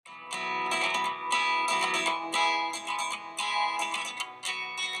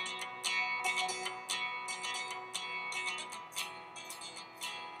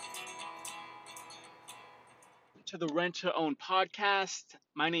to the Rent to Own podcast.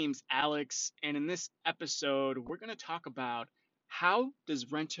 My name's Alex, and in this episode, we're going to talk about how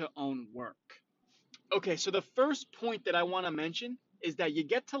does rent to own work. Okay, so the first point that I want to mention is that you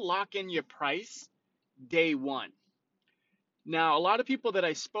get to lock in your price day one. Now, a lot of people that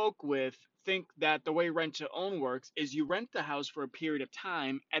I spoke with think that the way rent to own works is you rent the house for a period of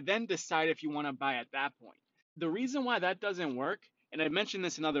time and then decide if you want to buy at that point. The reason why that doesn't work, and I mentioned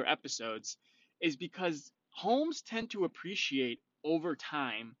this in other episodes, is because homes tend to appreciate over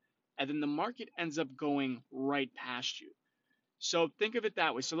time and then the market ends up going right past you. So think of it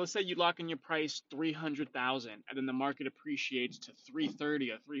that way. So let's say you lock in your price 300,000 and then the market appreciates to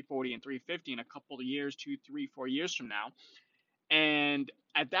 330 or 340 and 350 in a couple of years, 2, 3, 4 years from now. And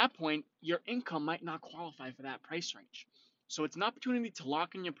at that point, your income might not qualify for that price range. So it's an opportunity to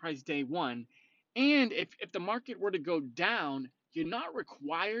lock in your price day one. And if the market were to go down, you're not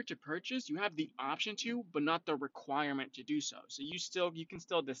required to purchase. You have the option to, but not the requirement to do so. So you can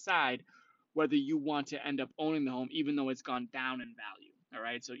still decide whether you want to end up owning the home, even though it's gone down in value. All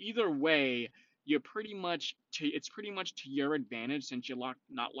right. So either way, it's pretty much to your advantage since you're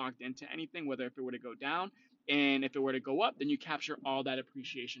not locked into anything, whether if it were to go down and if it were to go up, then you capture all that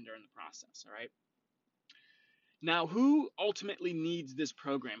appreciation during the process. All right. Now, who ultimately needs this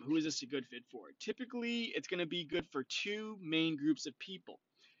program? Who is this a good fit for? Typically, it's going to be good for two main groups of people.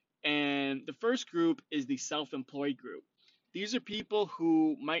 And the first group is the self-employed group. These are people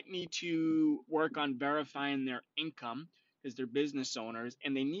who might need to work on verifying their income because they're business owners,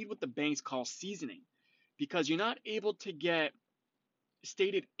 and they need what the banks call seasoning because you're not able to get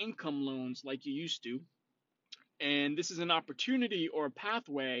stated income loans like you used to. And this is an opportunity or a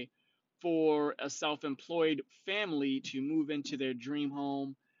pathway for a self-employed family to move into their dream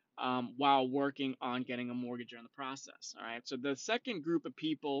home while working on getting a mortgage during the process. All right. So the second group of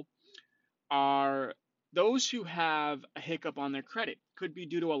people are those who have a hiccup on their credit. Could be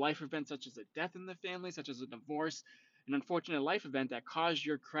due to a life event such as a death in the family, such as a divorce, an unfortunate life event that caused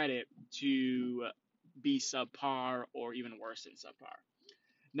your credit to be subpar or even worse than subpar.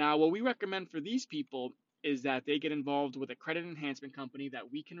 Now, what we recommend for these people is that they get involved with a credit enhancement company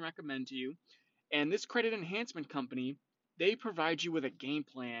that we can recommend to you. And this credit enhancement company, they provide you with a game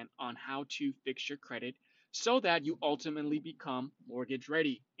plan on how to fix your credit so that you ultimately become mortgage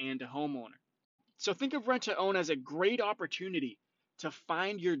ready and a homeowner. So think of rent to own as a great opportunity to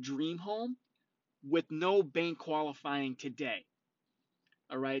find your dream home with no bank qualifying today.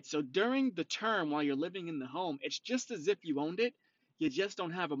 All right. So during the term while you're living in the home, it's just as if you owned it. You just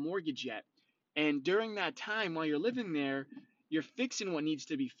don't have a mortgage yet. And during that time while you're living there, you're fixing what needs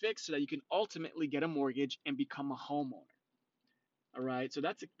to be fixed so that you can ultimately get a mortgage and become a homeowner. All right. So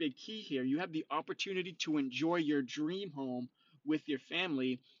that's a big key here. You have the opportunity to enjoy your dream home with your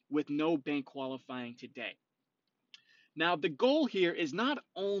family with no bank qualifying today. Now, the goal here is not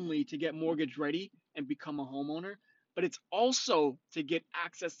only to get mortgage ready and become a homeowner, but it's also to get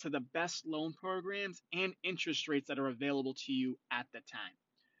access to the best loan programs and interest rates that are available to you at the time.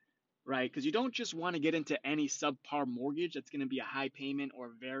 Right? Because you don't just want to get into any subpar mortgage that's going to be a high payment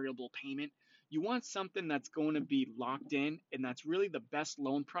or variable payment. You want something that's going to be locked in and that's really the best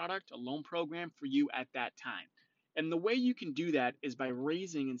loan product, a loan program for you at that time. And the way you can do that is by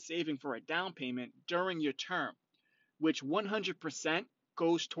raising and saving for a down payment during your term, which 100%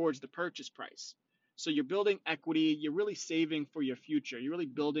 goes towards the purchase price. So you're building equity, you're really saving for your future, you're really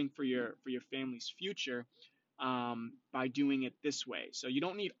building for your family's future by doing it this way. So you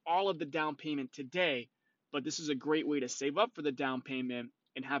don't need all of the down payment today, but this is a great way to save up for the down payment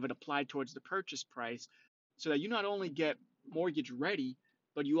and have it applied towards the purchase price so that you not only get mortgage ready,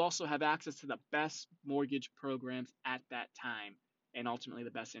 but you also have access to the best mortgage programs at that time and ultimately the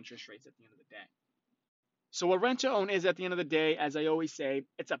best interest rates at the end of the day. So what rent to own is at the end of the day, as I always say,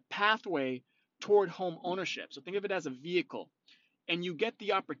 it's a pathway toward home ownership. So think of it as a vehicle, and you get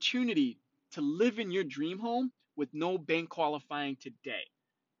the opportunity to live in your dream home with no bank qualifying today.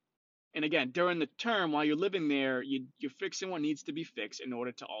 And again, during the term while you're living there, you're fixing what needs to be fixed in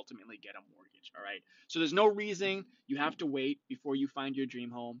order to ultimately get a mortgage. All right. So there's no reason you have to wait before you find your dream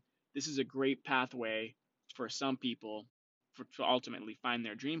home. This is a great pathway for some people to ultimately find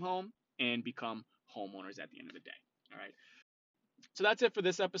their dream home and become homeowners at the end of the day. All right. So that's it for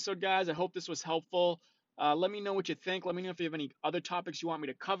this episode, guys. I hope this was helpful. Let me know what you think. Let me know if you have any other topics you want me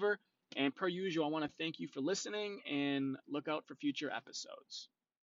to cover. And per usual, I want to thank you for listening and look out for future episodes.